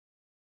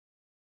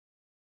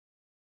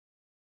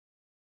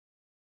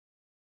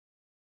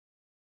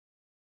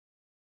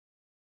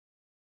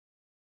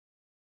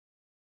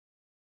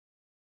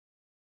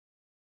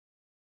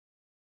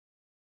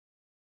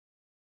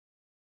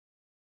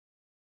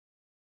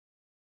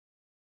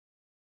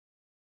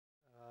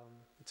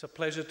It's a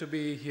pleasure to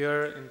be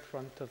here in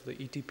front of the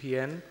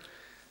ETPN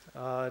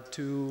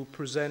to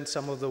present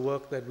some of the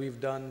work that we've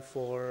done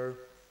for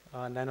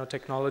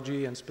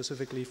nanotechnology and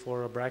specifically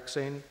for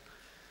Abraxane.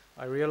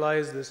 I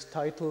realize this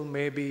title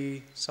may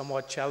be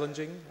somewhat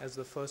challenging as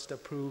the first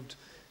approved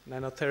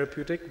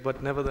nanotherapeutic,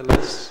 but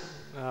nevertheless,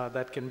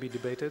 that can be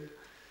debated.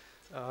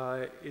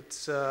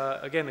 It's,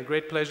 again, a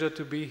great pleasure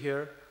to be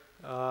here.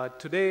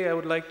 Today, I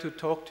would like to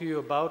talk to you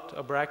about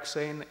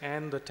Abraxane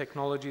and the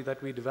technology that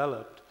we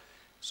developed.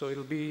 So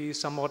it'll be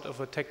somewhat of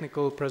a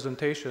technical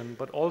presentation,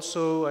 but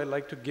also I'd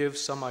like to give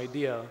some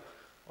idea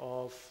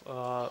of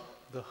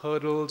the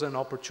hurdles and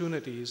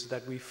opportunities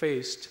that we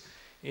faced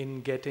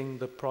in getting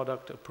the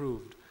product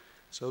approved.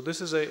 So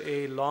this is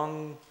a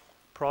long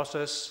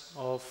process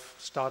of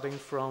starting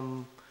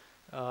from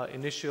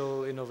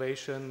initial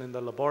innovation in the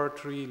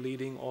laboratory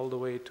leading all the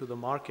way to the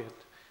market,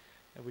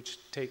 which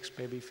takes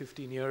maybe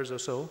 15 years or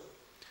so.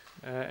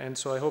 And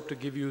so I hope to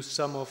give you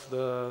some of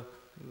the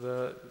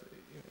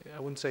I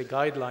wouldn't say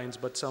guidelines,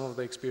 but some of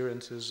the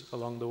experiences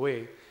along the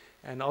way,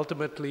 and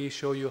ultimately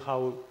show you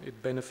how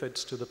it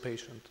benefits to the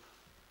patient.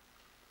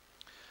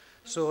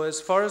 So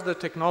as far as the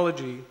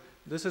technology,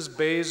 this is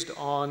based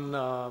on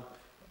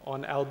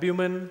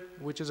albumin,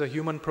 which is a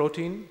human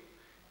protein,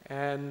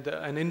 and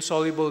an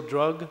insoluble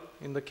drug.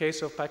 In the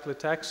case of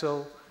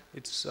paclitaxel,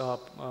 it's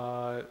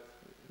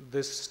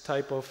this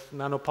type of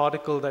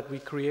nanoparticle that we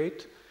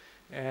create,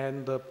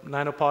 and the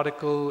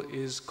nanoparticle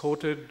is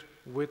coated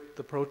with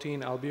the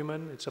protein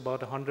albumin. It's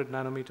about 100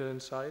 nanometer in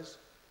size.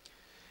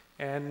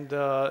 And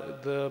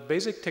the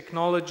basic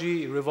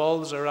technology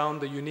revolves around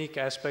the unique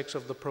aspects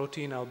of the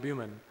protein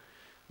albumin,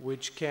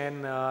 which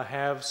can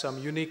have some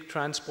unique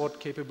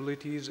transport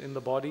capabilities in the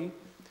body.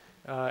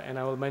 And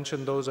I will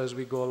mention those as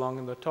we go along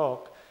in the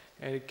talk.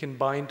 And it can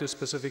bind to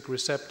specific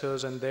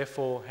receptors and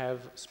therefore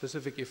have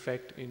specific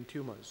effect in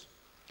tumors.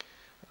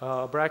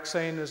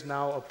 Abraxane is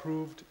now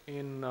approved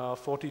in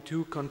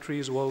 42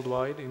 countries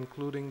worldwide,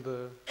 including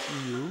the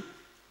EU,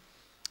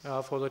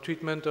 for the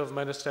treatment of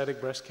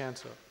metastatic breast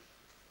cancer.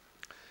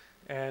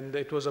 And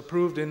it was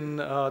approved in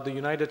the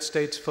United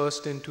States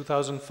first in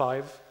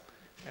 2005,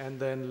 and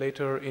then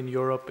later in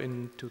Europe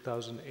in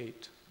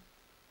 2008.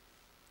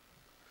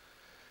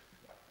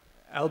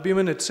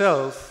 Albumin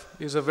itself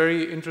is a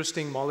very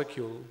interesting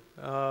molecule.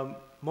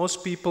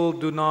 Most people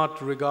do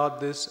not regard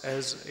this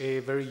as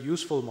a very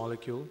useful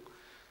molecule,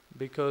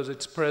 because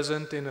it's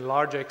present in a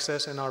large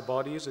excess in our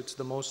bodies. It's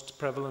the most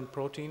prevalent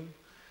protein.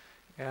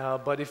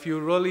 But if you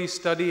really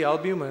study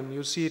albumin,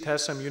 you see it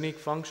has some unique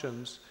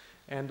functions,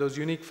 and those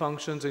unique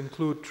functions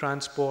include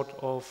transport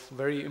of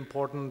very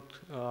important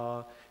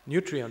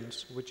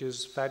nutrients, which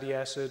is fatty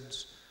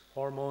acids,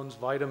 hormones,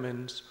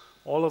 vitamins,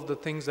 all of the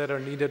things that are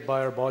needed by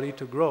our body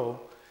to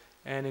grow,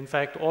 and in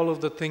fact, all of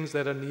the things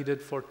that are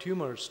needed for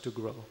tumors to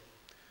grow.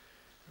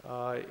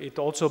 It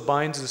also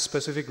binds a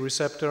specific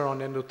receptor on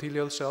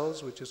endothelial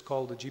cells, which is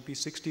called the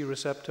GP60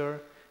 receptor,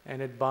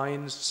 and it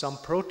binds some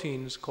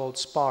proteins called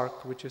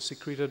SPARC, which is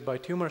secreted by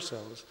tumor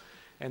cells.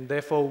 And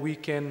therefore, we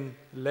can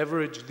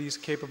leverage these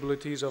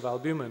capabilities of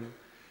albumin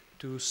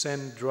to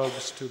send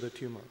drugs to the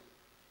tumor.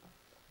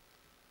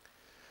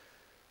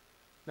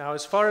 Now,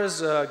 as far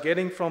as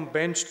getting from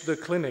bench to the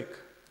clinic,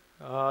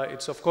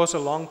 it's of course a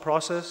long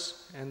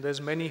process, and there's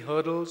many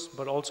hurdles,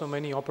 but also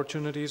many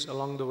opportunities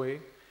along the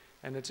way.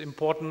 And it's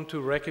important to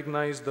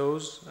recognize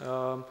those.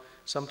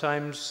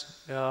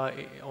 Sometimes,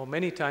 or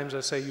many times,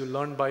 I say you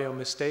learn by your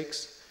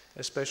mistakes,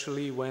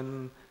 especially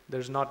when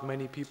there's not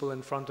many people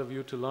in front of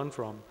you to learn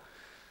from.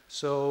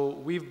 So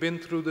we've been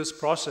through this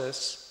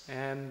process,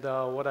 and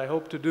what I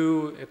hope to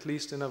do, at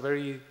least in a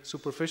very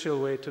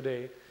superficial way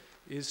today,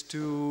 is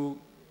to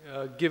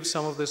give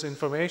some of this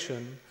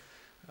information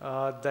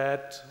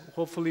that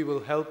hopefully will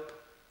help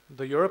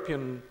the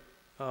European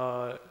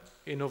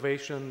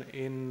innovation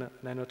in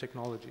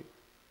nanotechnology.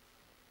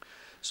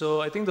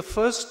 So I think the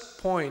first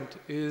point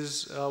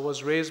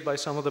was raised by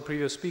some of the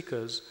previous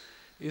speakers,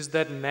 is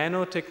that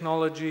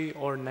nanotechnology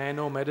or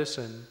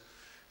nanomedicine,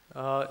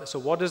 so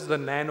what is the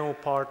nano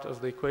part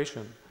of the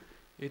equation?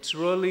 It's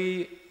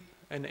really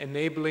an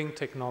enabling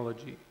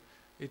technology.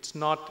 It's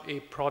not a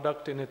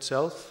product in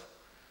itself.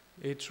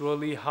 It's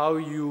really how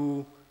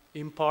you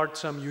impart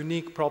some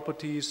unique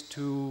properties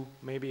to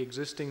maybe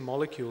existing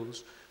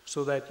molecules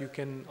so that you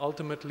can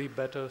ultimately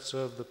better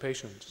serve the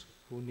patients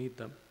who need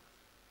them.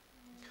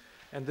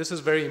 And this is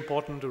very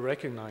important to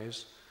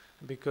recognize,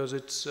 because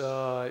it's,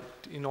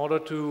 in order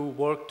to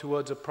work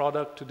towards a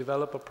product, to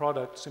develop a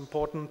product, it's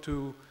important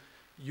to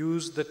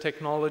use the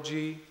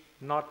technology,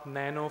 not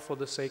nano for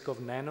the sake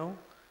of nano,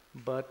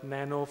 but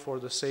nano for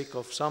the sake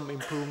of some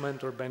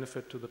improvement or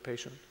benefit to the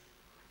patient.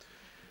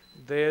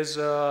 There's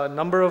a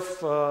number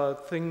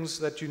of things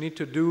that you need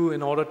to do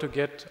in order to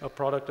get a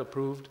product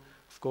approved.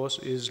 Of course,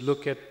 is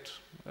look at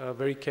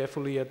very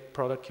carefully at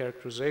product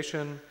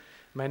characterization.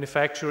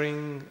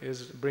 Manufacturing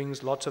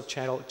brings lots of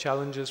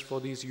challenges for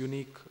these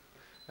unique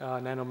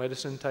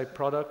nanomedicine type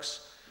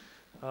products.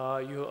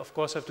 You of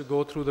course have to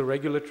go through the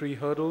regulatory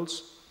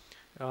hurdles,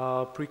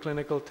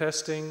 preclinical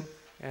testing,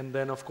 and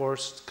then of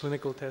course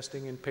clinical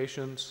testing in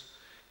patients.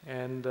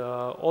 And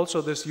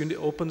also this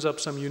opens up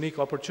some unique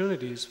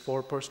opportunities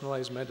for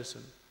personalized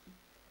medicine.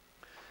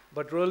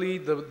 But really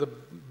the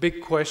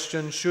big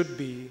question should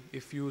be,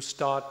 if you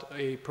start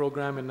a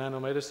program in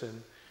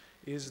nanomedicine,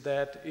 is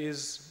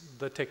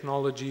the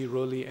technology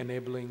really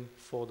enabling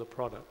for the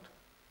product?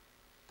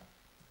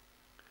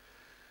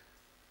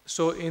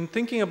 So in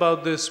thinking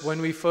about this,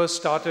 when we first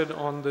started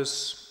on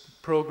this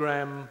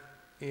program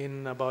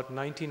in about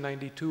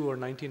 1992 or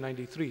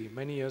 1993,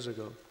 many years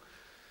ago,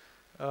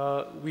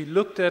 we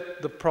looked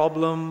at the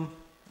problem,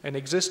 an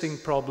existing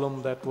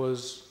problem that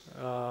was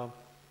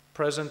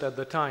present at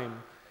the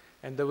time.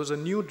 And there was a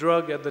new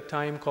drug at the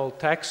time called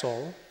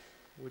Taxol,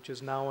 which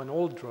is now an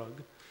old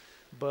drug.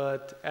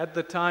 But at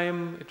the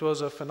time, it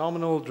was a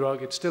phenomenal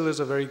drug. It still is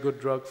a very good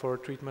drug for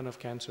treatment of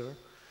cancer.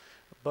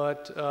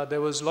 But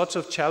there was lots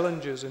of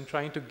challenges in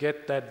trying to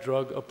get that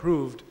drug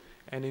approved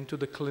and into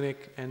the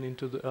clinic and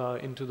into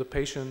the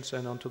patients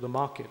and onto the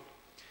market.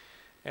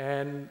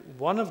 And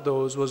one of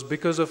those was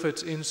because of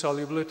its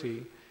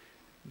insolubility.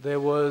 There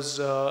was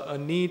a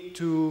need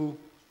to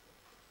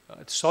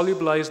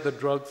solubilize the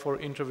drug for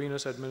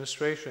intravenous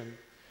administration.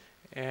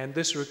 And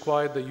this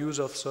required the use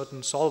of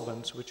certain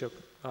solvents, which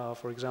are,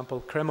 for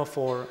example,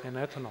 chemophor and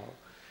ethanol.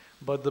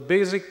 But the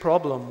basic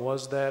problem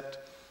was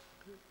that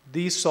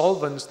these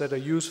solvents that are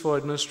used for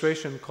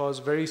administration cause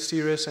very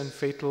serious and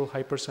fatal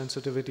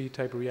hypersensitivity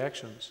type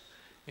reactions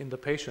in the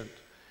patient.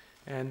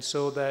 And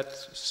so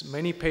that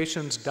many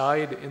patients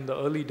died in the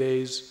early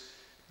days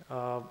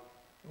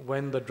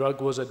when the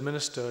drug was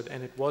administered,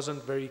 and it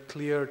wasn't very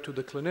clear to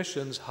the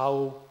clinicians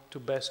how to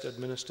best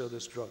administer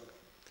this drug.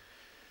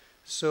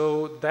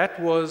 So that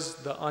was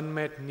the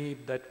unmet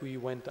need that we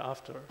went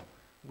after.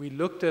 We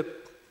looked at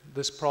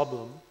this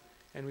problem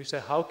and we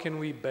said, how can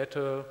we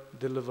better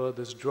deliver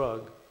this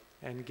drug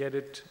and get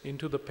it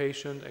into the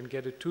patient and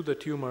get it to the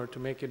tumor to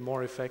make it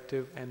more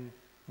effective and,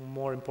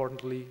 more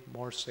importantly,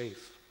 more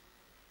safe?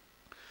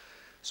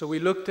 So we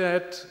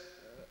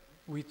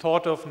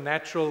thought of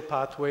natural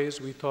pathways,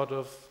 we thought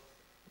of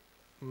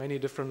many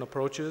different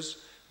approaches,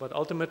 but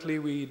ultimately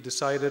we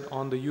decided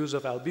on the use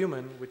of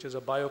albumin, which is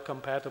a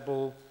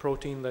biocompatible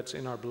protein that's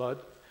in our blood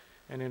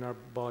and in our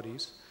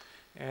bodies,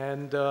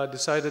 and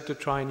decided to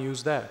try and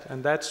use that.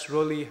 And that's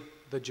really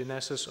the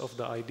genesis of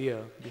the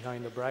idea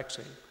behind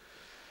Abraxane.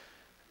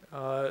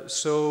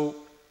 So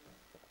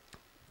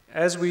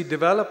as we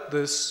developed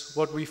this,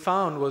 what we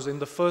found was in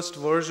the first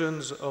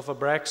versions of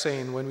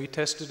Abraxane, when we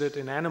tested it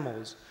in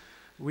animals,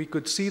 we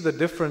could see the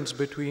difference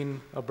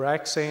between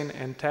Abraxane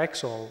and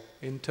Taxol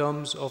in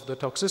terms of the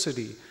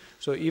toxicity.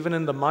 So even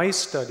in the mice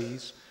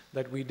studies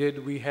that we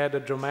did, we had a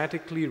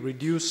dramatically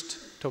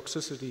reduced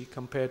toxicity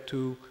compared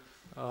to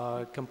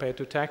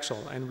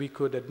Taxol, and we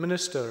could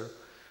administer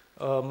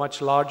a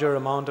much larger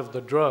amount of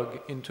the drug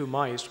into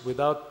mice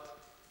without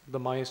the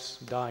mice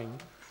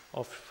dying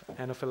of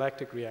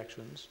anaphylactic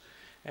reactions.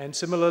 And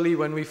similarly,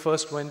 when we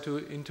first went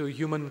into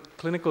human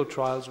clinical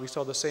trials, we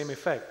saw the same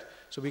effect.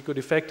 So we could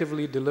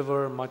effectively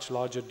deliver much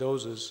larger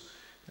doses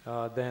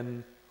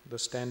than the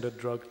standard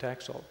drug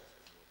Taxol.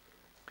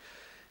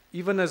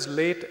 Even as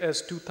late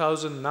as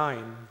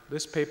 2009,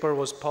 this paper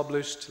was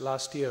published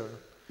last year.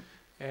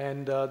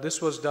 And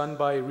this was done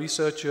by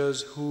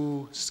researchers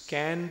who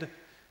scanned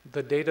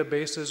the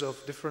databases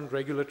of different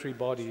regulatory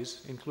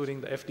bodies,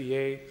 including the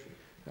FDA,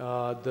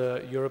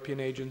 the European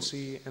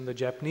agency, and the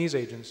Japanese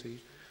agency,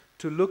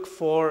 to look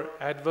for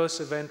adverse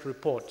event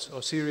reports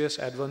or serious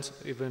adverse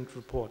event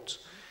reports.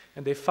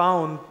 And they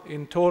found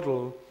in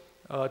total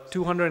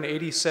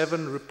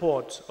 287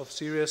 reports of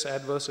serious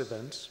adverse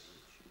events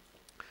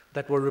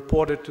that were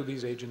reported to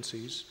these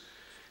agencies.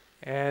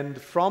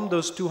 And from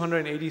those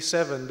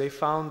 287, they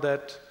found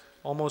that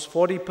almost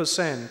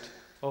 40%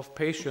 of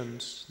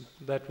patients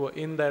that were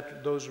in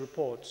those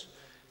reports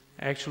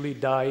actually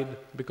died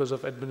because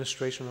of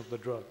administration of the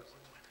drug.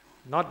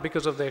 Not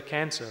because of their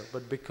cancer,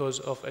 but because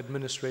of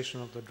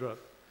administration of the drug.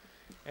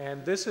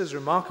 And this is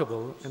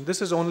remarkable, and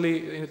this is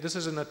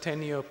in a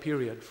 10-year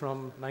period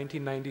from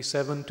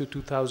 1997 to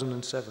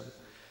 2007.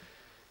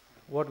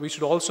 What we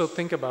should also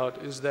think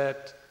about is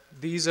that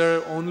these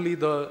are only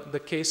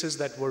the cases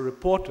that were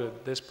reported.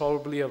 There's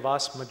probably a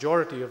vast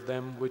majority of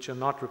them which are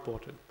not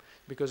reported,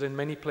 because in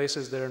many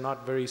places there are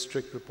not very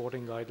strict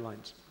reporting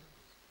guidelines.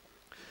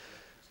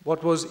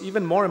 What was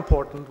even more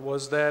important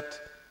was that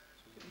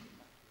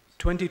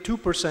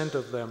 22%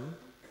 of them,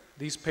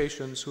 these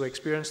patients who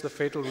experienced the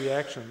fatal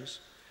reactions,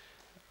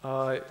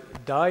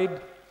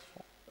 died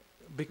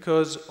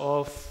because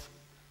of,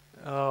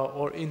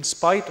 or in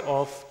spite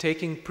of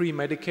taking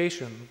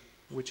pre-medication,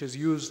 which is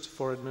used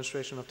for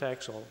administration of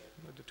Taxol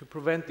to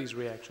prevent these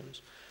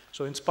reactions.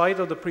 So in spite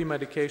of the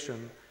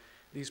pre-medication,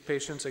 these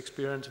patients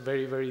experience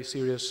very, very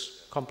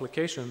serious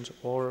complications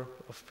or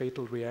a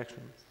fatal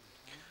reaction.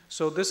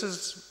 So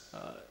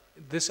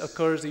this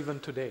occurs even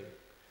today.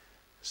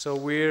 So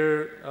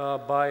we're,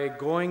 by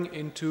going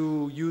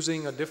into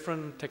using a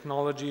different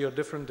technology or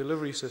different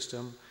delivery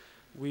system,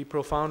 we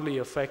profoundly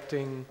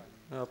affecting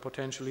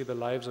potentially the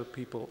lives of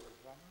people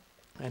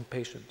and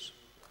patients.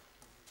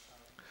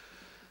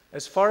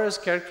 As far as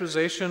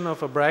characterization of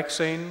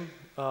Abraxane,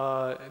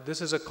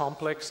 this is a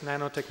complex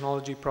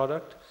nanotechnology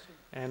product,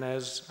 and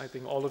as I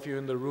think all of you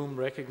in the room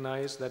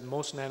recognize that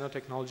most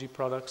nanotechnology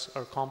products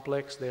are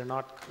complex. They're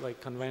not like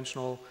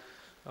conventional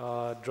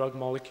drug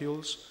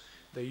molecules.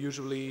 They're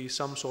usually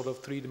some sort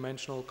of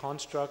three-dimensional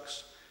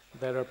constructs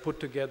that are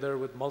put together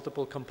with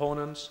multiple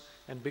components,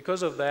 and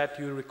because of that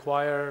you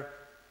require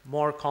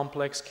more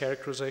complex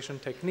characterization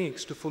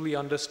techniques to fully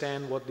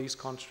understand what these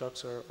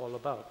constructs are all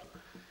about.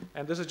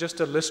 And this is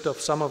just a list of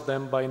some of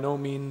them. By no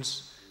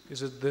means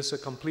is this a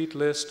complete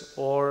list,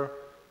 or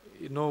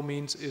in no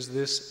means is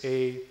this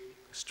a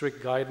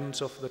strict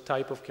guidance of the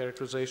type of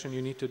characterization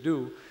you need to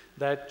do.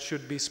 That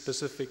should be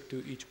specific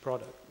to each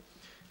product.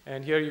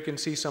 And here you can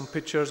see some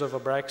pictures of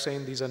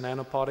Abraxane. These are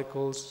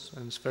nanoparticles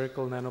and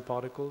spherical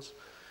nanoparticles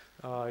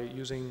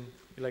using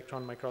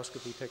electron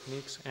microscopy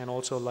techniques and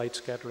also light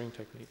scattering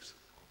techniques.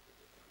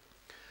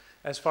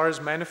 As far as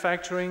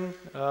manufacturing,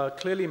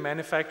 clearly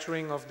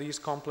manufacturing of these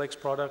complex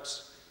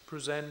products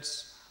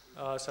presents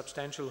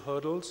substantial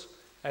hurdles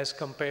as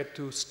compared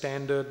to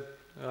standard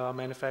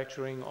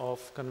manufacturing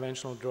of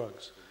conventional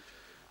drugs.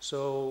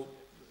 So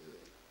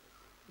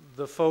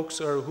the folks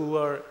who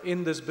are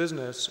in this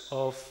business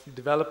of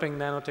developing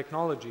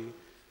nanotechnology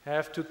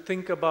have to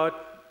think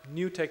about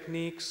new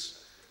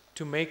techniques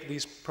to make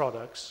these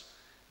products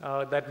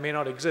that may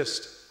not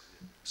exist.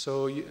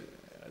 So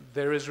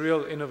there is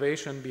real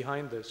innovation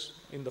behind this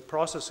in the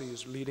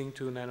processes leading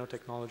to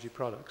nanotechnology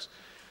products.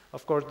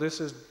 Of course, this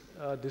is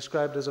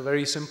described as a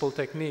very simple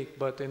technique,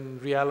 but in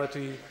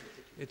reality,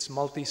 it's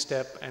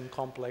multi-step and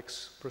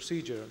complex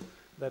procedure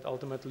that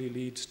ultimately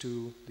leads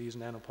to these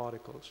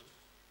nanoparticles.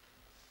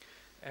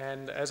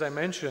 And as I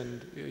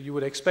mentioned, you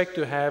would expect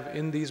to have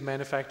in these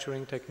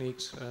manufacturing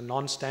techniques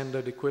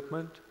non-standard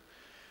equipment.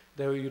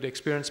 There you'd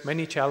experience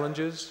many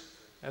challenges,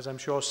 as I'm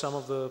sure some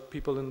of the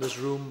people in this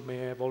room may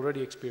have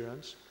already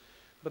experienced.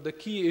 But the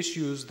key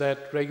issues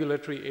that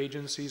regulatory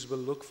agencies will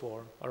look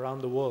for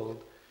around the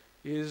world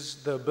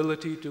is the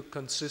ability to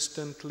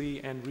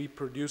consistently and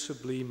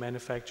reproducibly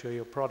manufacture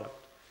your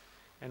product.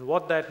 And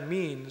what that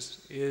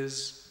means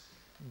is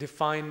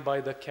defined by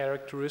the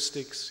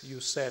characteristics you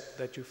set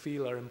that you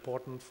feel are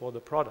important for the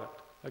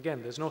product.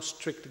 Again, there's no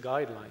strict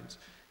guidelines.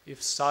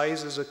 If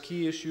size is a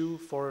key issue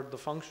for the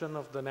function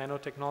of the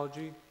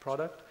nanotechnology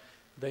product,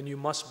 then you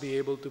must be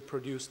able to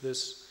produce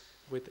this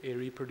with a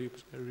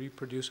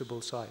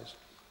reproducible size.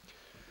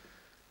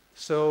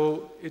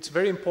 So it's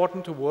very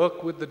important to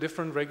work with the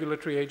different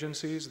regulatory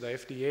agencies, the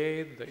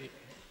FDA, the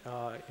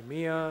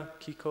EMEA,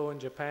 KICO in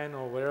Japan,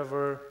 or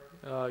wherever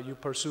you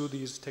pursue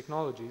these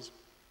technologies,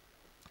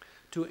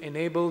 to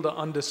enable the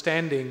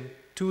understanding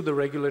to the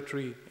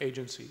regulatory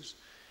agencies.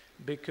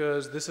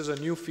 Because this is a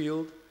new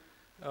field,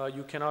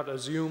 you cannot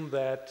assume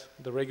that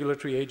the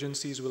regulatory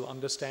agencies will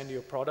understand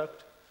your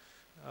product.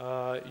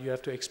 You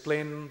have to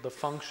explain the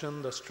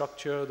function, the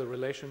structure, the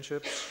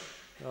relationships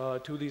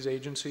to these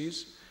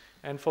agencies.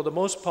 And for the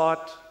most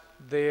part,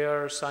 they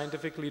are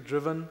scientifically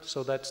driven,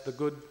 so that's the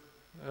good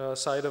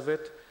side of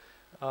it.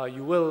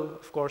 You will,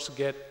 of course,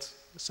 get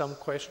some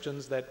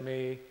questions that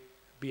may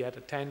be at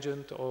a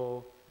tangent,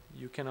 or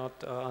you cannot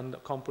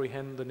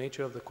comprehend the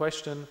nature of the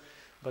question,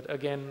 but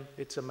again,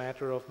 it's a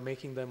matter of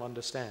making them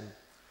understand.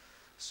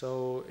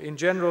 So in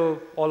general,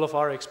 all of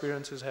our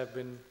experiences have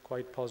been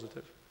quite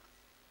positive.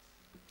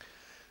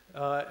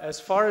 As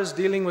far as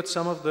dealing with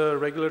some of the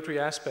regulatory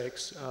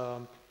aspects,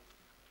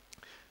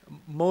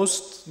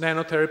 most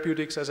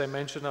nanotherapeutics, as I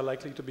mentioned, are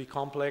likely to be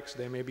complex.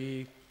 They may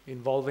be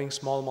involving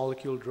small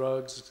molecule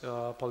drugs,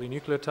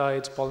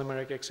 polynucleotides,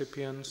 polymeric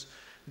excipients,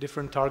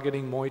 different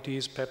targeting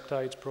moieties,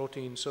 peptides,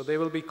 proteins. So they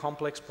will be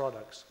complex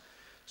products.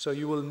 So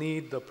you will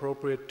need the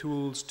appropriate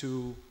tools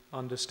to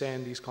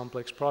understand these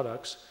complex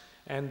products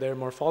and their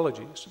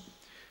morphologies.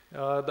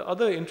 The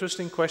other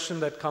interesting question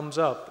that comes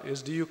up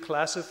is, do you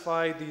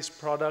classify these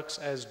products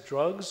as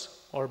drugs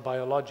or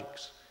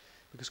biologics?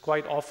 Because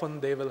quite often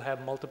they will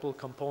have multiple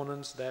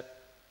components that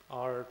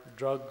are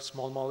drug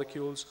small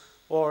molecules,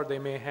 or they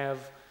may have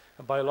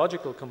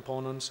biological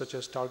components such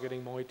as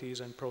targeting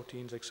moieties and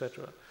proteins,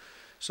 etc.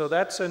 So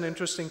that's an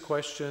interesting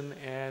question,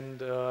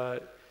 and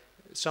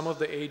some of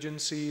the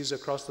agencies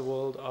across the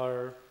world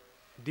are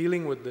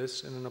dealing with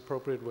this in an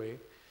appropriate way.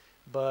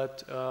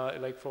 But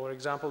like for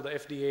example, the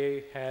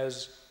FDA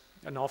has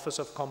an Office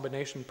of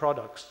Combination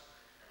Products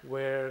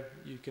where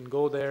you can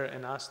go there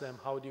and ask them,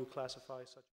 how do you classify such